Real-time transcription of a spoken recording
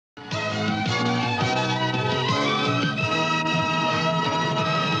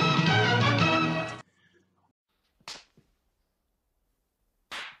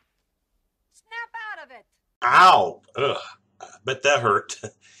Ow. Ugh. I bet that hurt.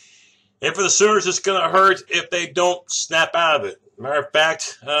 And for the Sooners, it's going to hurt if they don't snap out of it. Matter of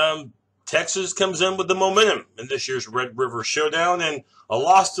fact, Texas comes in with the momentum in this year's Red River Showdown, and a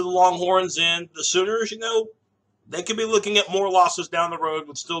loss to the Longhorns and the Sooners, they could be looking at more losses down the road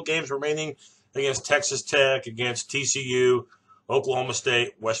with still games remaining against Texas Tech, against TCU, Oklahoma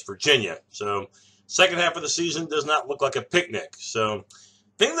State, West Virginia. So second half of the season does not look like a picnic. So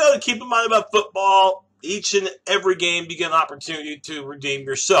thing, though, to keep in mind about football, each and every game you get an opportunity to redeem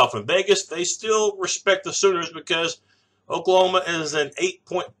yourself. In Vegas, they still respect the Sooners because Oklahoma is an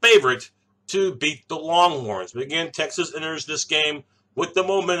 8-point favorite to beat the Longhorns. But again, Texas enters this game with the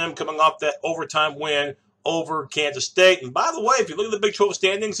momentum coming off that overtime win over Kansas State. And by the way, if you look at the Big 12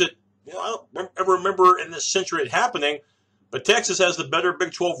 standings, I don't ever remember in this century it happening, but Texas has the better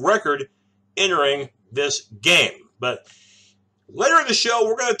Big 12 record entering this game. But later in the show,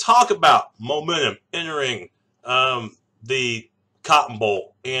 we're going to talk about momentum entering the Cotton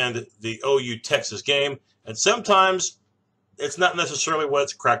Bowl and the OU-Texas game. And sometimes it's not necessarily what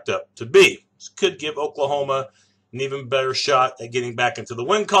it's cracked up to be. This could give Oklahoma an even better shot at getting back into the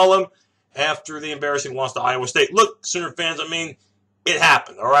win column after the embarrassing loss to Iowa State. Look, Sooner fans, it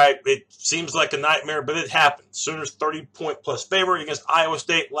happened, all right? It seems like a nightmare, but it happened. Sooners 30-point-plus favorite against Iowa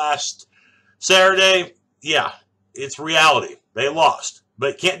State last Saturday. Yeah, it's reality. They lost.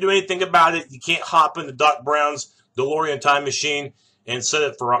 But can't do anything about it. You can't hop into Doc Brown's DeLorean time machine and set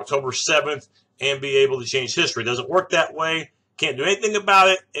it for October 7th and be able to change history. It doesn't work that way. Can't do anything about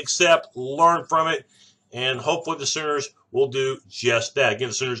it except learn from it. And hopefully the Sooners will do just that. Again,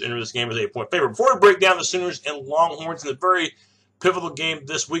 the Sooners enter this game as an 8-point favorite. Before we break down the Sooners and Longhorns in the very pivotal game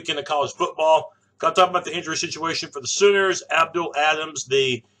this weekend of college football, got to talk about the injury situation for the Sooners. Abdul Adams,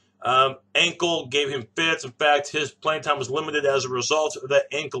 the ankle gave him fits. In fact, his playing time was limited as a result of that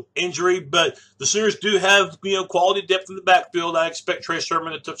ankle injury. But the Sooners do have quality depth in the backfield. I expect Trey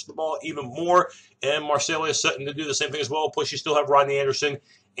Sermon to touch the ball even more, and Marcellus Sutton to do the same thing as well. Plus, you still have Rodney Anderson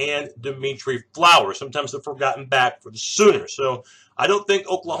and Dimitri Flowers, sometimes the forgotten back for the Sooners. So I don't think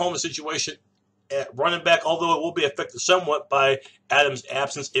Oklahoma's situation at running back, although it will be affected somewhat by Adams'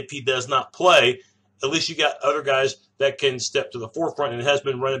 absence if he does not play, at least you got other guys that can step to the forefront, and it has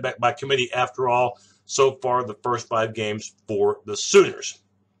been running back by committee after all so far the first 5 games for the Sooners.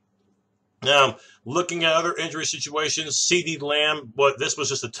 Now, looking at other injury situations, CeeDee Lamb, but this was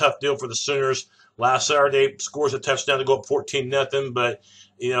just a tough deal for the Sooners. Last Saturday, scores a touchdown to go up 14-0, but,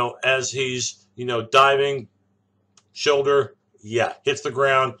 as he's, diving, shoulder, hits the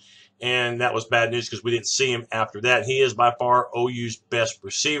ground, and that was bad news because we didn't see him after that. He is by far OU's best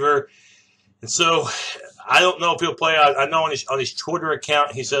receiver. And so I don't know if he'll play. I know on his Twitter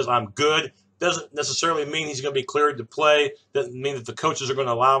account he says, "I'm good." Doesn't necessarily mean he's going to be cleared to play. Doesn't mean that the coaches are going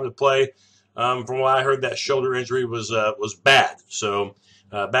to allow him to play. From what I heard, that shoulder injury was bad. So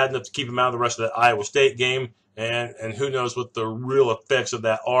bad enough to keep him out of the rest of that Iowa State game. And who knows what the real effects of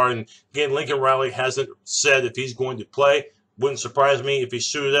that are. And again, Lincoln Riley hasn't said if he's going to play. Wouldn't surprise me if he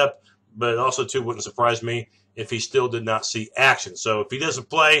suited up, but also, too, wouldn't surprise me if he still did not see action. So if he doesn't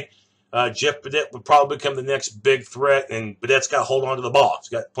play, Jeff Badette would probably become the next big threat, and Badette's got to hold on to the ball. He's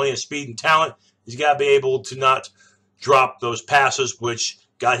got plenty of speed and talent. He's got to be able to not drop those passes, which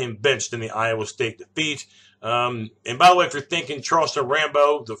got him benched in the Iowa State defeat. And by the way, if you're thinking Charleston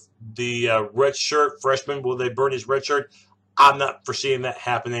Rambo, the red shirt freshman, will they burn his red shirt? I'm not foreseeing that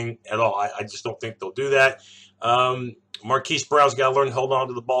happening at all. I just don't think they'll do that. Marquise Brown's got to learn to hold on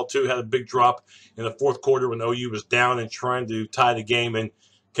to the ball, too. Had a big drop in the fourth quarter when OU was down and trying to tie the game, and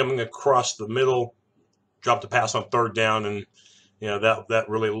coming across the middle, dropped a pass on third down, and that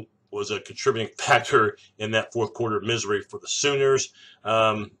really was a contributing factor in that fourth quarter misery for the Sooners.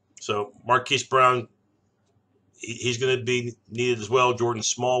 So Marquise Brown, he's going to be needed as well. Jordan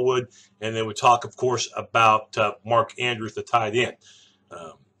Smallwood, and then we talk, of course, about Mark Andrews, the tight end.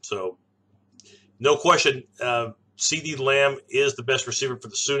 So no question, CeeDee Lamb is the best receiver for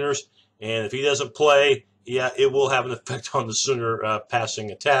the Sooners, and if he doesn't play, it will have an effect on the Sooner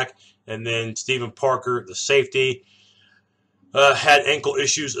passing attack. And then Stephen Parker, the safety, had ankle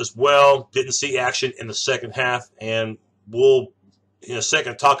issues as well. Didn't see action in the second half. And we'll, in a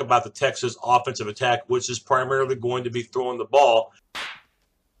second, talk about the Texas offensive attack, which is primarily going to be throwing the ball.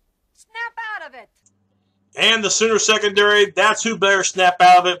 Snap out of it. And the Sooner secondary, that's who better snap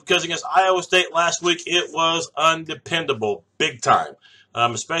out of it, because against Iowa State last week, it was undependable, big time.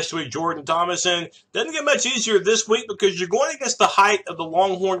 Especially Jordan Thomas. And doesn't get much easier this week because you're going against the height of the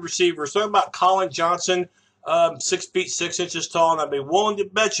Longhorn receivers. Talking about Collin Johnson, 6 feet 6 inches tall, and I'd be willing to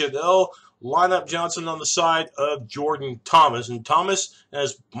bet you they'll line up Johnson on the side of Jordan Thomas. And Thomas,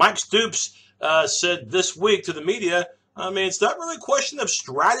 as Mike Stoops said this week to the media, I mean, it's not really a question of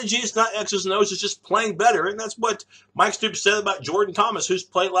strategy. It's not X's and O's. It's just playing better. And that's what Mike Stoops said about Jordan Thomas, who's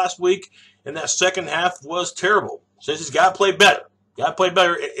played last week in that second half was terrible. Says he's got to play better. Got to play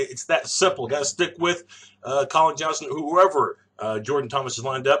better. It's that simple. Got to stick with Collin Johnson, whoever Jordan Thomas is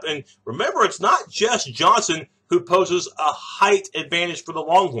lined up. And remember, it's not just Johnson who poses a height advantage for the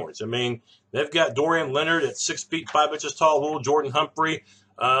Longhorns. I mean, they've got Dorian Leonard at 6 feet 5 inches tall, little Jordan Humphrey.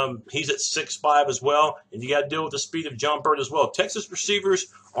 He's at 6'5" as well, and you got to deal with the speed of John Bird as well. Texas receivers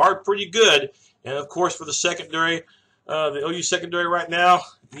are pretty good, and of course for the secondary, the OU secondary right now,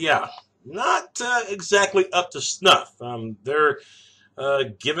 yeah, not exactly up to snuff. They're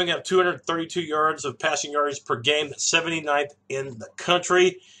giving up 232 yards of passing yardage per game, that's 79th in the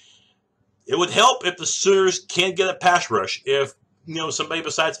country. It would help if the Sooners can get a pass rush. If somebody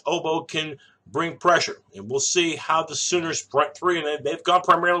besides Obo can bring pressure, and we'll see how the Sooners front three, and they've gone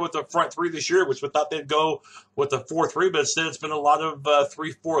primarily with the front three this year, which we thought they'd go with a 4-3, but instead it's been a lot of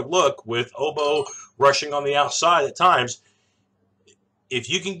 3-4 look with Obo rushing on the outside at times. If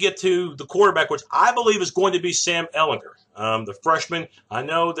you can get to the quarterback, which I believe is going to be Sam Ehlinger, the freshman, I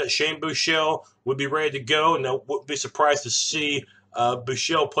know that Shane Buechele would be ready to go, and I wouldn't be surprised to see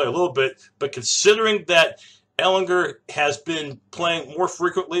Buechele play a little bit, but considering that Ehlinger has been playing more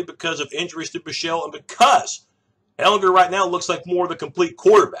frequently because of injuries to Buechele, and because Ehlinger right now looks like more of the complete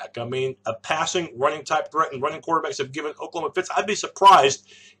quarterback. I mean, a passing, running type threat, and running quarterbacks have given Oklahoma fits. I'd be surprised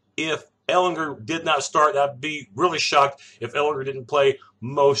if Ehlinger did not start. I'd be really shocked if Ehlinger didn't play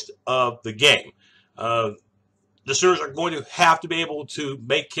most of the game. The Sooners are going to have to be able to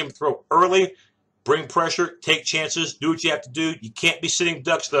make him throw early, bring pressure, take chances, do what you have to do. You can't be sitting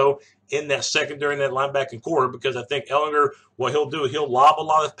ducks, though, in that secondary and that linebacking core, because I think Ehlinger, what he'll do, he'll lob a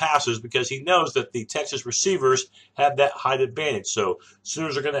lot of passes because he knows that the Texas receivers have that height advantage. So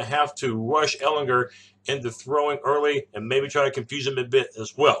Sooners are going to have to rush Ehlinger into throwing early and maybe try to confuse him a bit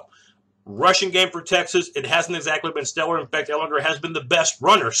as well. Rushing game for Texas, it hasn't exactly been stellar. In fact, Ehlinger has been the best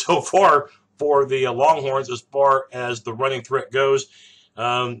runner so far for the Longhorns as far as the running threat goes.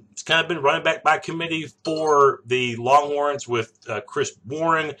 It's kind of been running back by committee for the Longhorns with Chris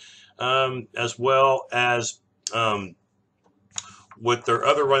Warren, as well as with their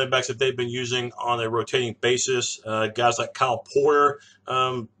other running backs that they've been using on a rotating basis, guys like Kyle Porter.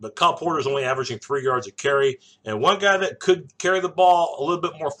 But Kyle Porter is only averaging 3 yards a carry. And one guy that could carry the ball a little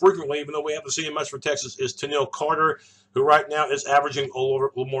bit more frequently, even though we haven't seen him much for Texas, is Tennille Carter, who right now is averaging a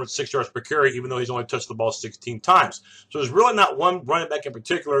little more than 6 yards per carry, even though he's only touched the ball 16 times. So there's really not one running back in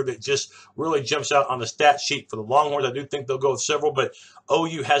particular that just really jumps out on the stat sheet for the Longhorns. I do think they'll go with several, but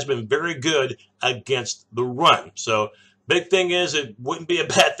OU has been very good against the run. So big thing is, it wouldn't be a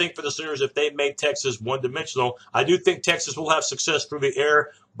bad thing for the Sooners if they made Texas one-dimensional. I do think Texas will have success through the air,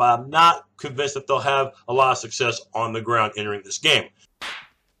 but I'm not convinced that they'll have a lot of success on the ground entering this game.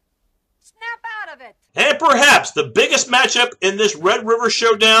 Snap out of it. And perhaps the biggest matchup in this Red River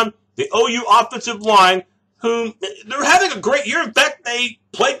Showdown, the OU offensive line, whom they're having a great year. In fact, they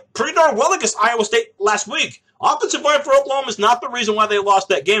played pretty darn well against Iowa State last week. Offensive line for Oklahoma is not the reason why they lost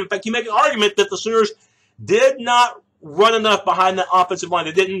that game. In fact, you make an argument that the Sooners did not run enough behind the offensive line.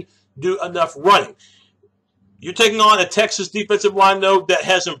 They didn't do enough running. You're taking on a Texas defensive line, though, that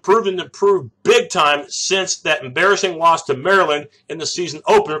has improved and improved big time since that embarrassing loss to Maryland in the season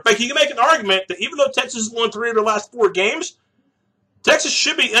opener. In fact, you can make an argument that even though Texas has won 3 of their last 4 games, Texas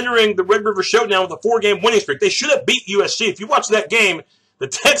should be entering the Red River Showdown with a 4-game winning streak. They should have beat USC. If you watch that game, the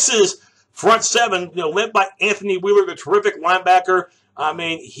Texas front seven, led by Anthony Wheeler, the terrific linebacker, I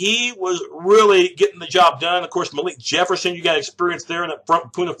mean, he was really getting the job done. Of course, Malik Jefferson, you got experience there in the front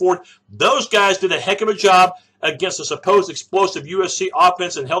with Puna Ford. Those guys did a heck of a job against a supposed explosive USC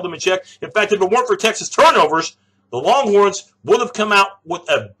offense and held them in check. In fact, if it weren't for Texas turnovers, the Longhorns would have come out with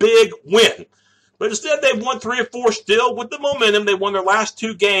a big win. But instead, they've won 3 or 4 still with the momentum. They won their last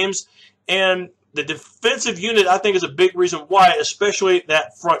 2 games. And the defensive unit, I think, is a big reason why, especially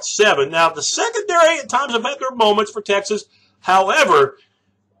that front seven. Now, the secondary at times have had their moments for Texas. However,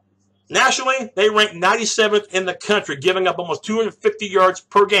 nationally, they rank 97th in the country, giving up almost 250 yards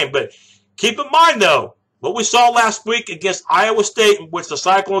per game. But keep in mind, though, what we saw last week against Iowa State, in which the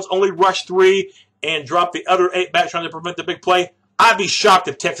Cyclones only rushed 3 and dropped the other 8 back trying to prevent the big play, I'd be shocked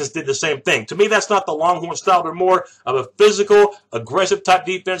if Texas did the same thing. To me, that's not the Longhorn style. They're more of a physical, aggressive type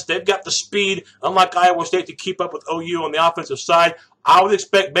defense. They've got the speed, unlike Iowa State, to keep up with OU on the offensive side. I would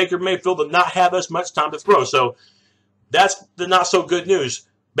expect Baker Mayfield to not have as much time to throw. So that's the not-so-good news.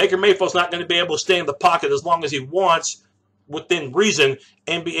 Baker Mayfield's not going to be able to stay in the pocket as long as he wants within reason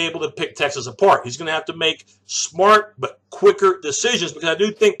and be able to pick Texas apart. He's going to have to make smart but quicker decisions because I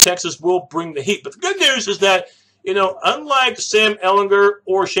do think Texas will bring the heat. But the good news is that, you know, unlike Sam Ehlinger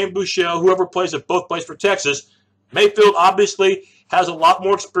or Shane Buechele, whoever plays if both plays for Texas, Mayfield obviously has a lot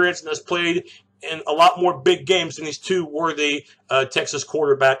more experience and has played in a lot more big games than these two worthy Texas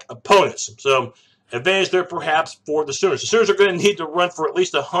quarterback opponents. So advantage there perhaps for the Sooners. The Sooners are going to need to run for at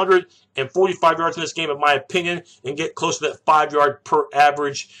least 145 yards in this game, in my opinion, and get close to that 5-yard per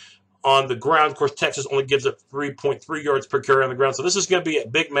average on the ground. Of course, Texas only gives up 3.3 yards per carry on the ground. So this is going to be a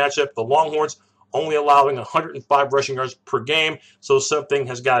big matchup. The Longhorns only allowing 105 rushing yards per game. So something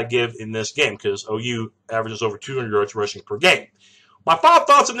has got to give in this game because OU averages over 200 yards rushing per game. My final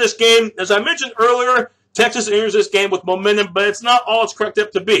thoughts on this game, as I mentioned earlier, Texas enters this game with momentum, but it's not all it's cracked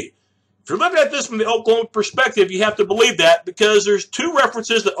up to be. If you're looking at this from the Oklahoma perspective, you have to believe that because there's two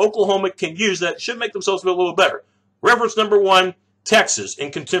references that Oklahoma can use that should make themselves feel a little better. Reference number one, Texas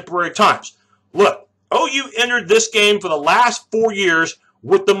in contemporary times. Look, OU entered this game for the last 4 years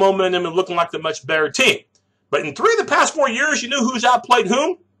with the momentum and looking like the much better team. But in 3 of the past 4 years, you know who's outplayed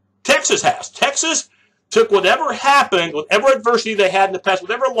whom? Texas has. Texas took whatever happened, whatever adversity they had in the past,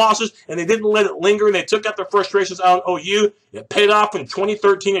 whatever losses, and they didn't let it linger, and they took out their frustrations out on OU. It paid off in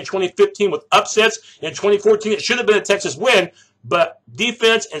 2013 and 2015 with upsets. In 2014, it should have been a Texas win, but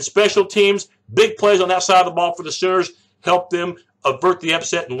defense and special teams, big plays on that side of the ball for the Sooners, helped them avert the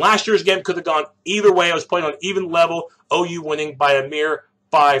upset. And last year's game could have gone either way. It was played on an even level, OU winning by a mere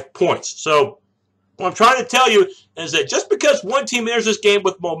 5 points. So what I'm trying to tell you is that just because one team enters this game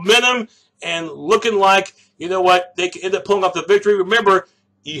with momentum and looking like, you know what, they can end up pulling off the victory. Remember,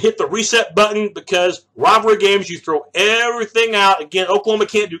 you hit the reset button because rivalry games, you throw everything out. Again, Oklahoma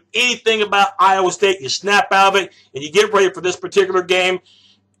can't do anything about Iowa State. You snap out of it, and you get ready for this particular game.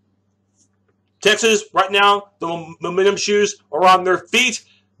 Texas, right now, the momentum shoes are on their feet.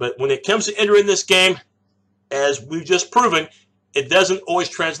 But when it comes to entering this game, as we've just proven, it doesn't always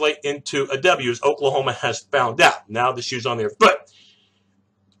translate into a W, as Oklahoma has found out. Now the shoe's on their foot.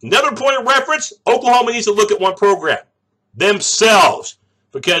 Another point of reference, Oklahoma needs to look at one program, themselves.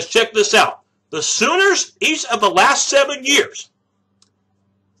 Because check this out. The Sooners, each of the last 7 years,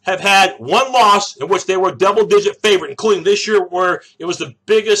 have had one loss in which they were a double-digit favorite, including this year where it was the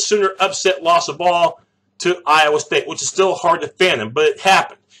biggest Sooner upset loss of all to Iowa State, which is still hard to fathom, but it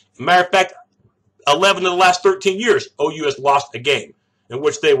happened. As a matter of fact, 11 of the last 13 years, OU has lost a game in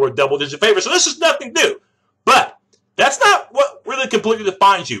which they were a double-digit favorite. So this is nothing new. But that's not what really completely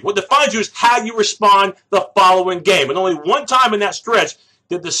defines you. What defines you is how you respond the following game. And only one time in that stretch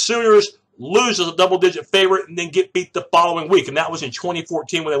did the Sooners lose as a double-digit favorite and then get beat the following week. And that was in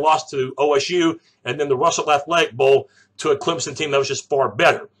 2014 when they lost to OSU and then the Russell Athletic Bowl to a Clemson team that was just far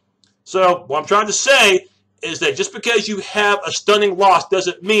better. So what I'm trying to say is that just because you have a stunning loss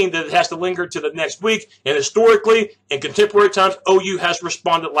doesn't mean that it has to linger to the next week. And historically, in contemporary times, OU has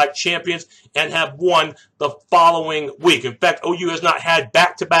responded like champions and have won the following week. In fact, OU has not had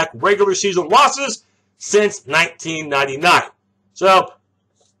back-to-back regular season losses since 1999. So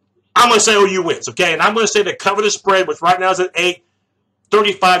I'm going to say OU wins, okay? And I'm going to say to cover the spread, which right now is at 8,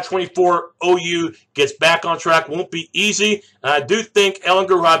 35-24, OU gets back on track. Won't be easy. And I do think Ehlinger,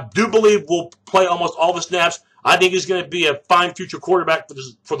 who I do believe will play almost all the snaps, I think he's going to be a fine future quarterback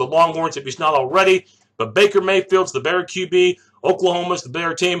for the Longhorns if he's not already. But Baker Mayfield's the better QB. Oklahoma's the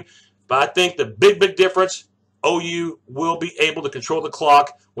better team. But I think the big difference, OU will be able to control the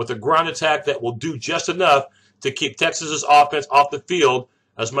clock with a ground attack that will do just enough to keep Texas's offense off the field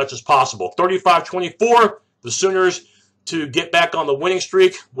as much as possible. 35-24, the Sooners to get back on the winning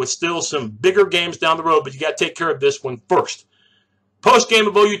streak with still some bigger games down the road, but you got to take care of this one first. Post-game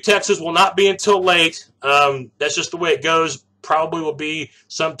of OU Texas will not be until late. That's just the way it goes. Probably will be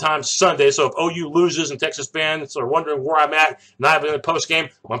sometime Sunday. So if OU loses and Texas fans are wondering where I'm at, not having a post-game,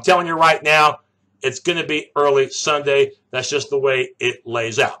 well, I'm telling you right now, it's going to be early Sunday. That's just the way it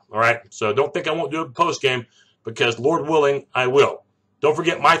lays out. All right? So don't think I won't do a post-game because, Lord willing, I will. Don't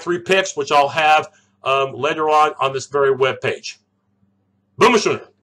forget my 3 picks, which I'll have later on this very webpage. Boomer Sooner.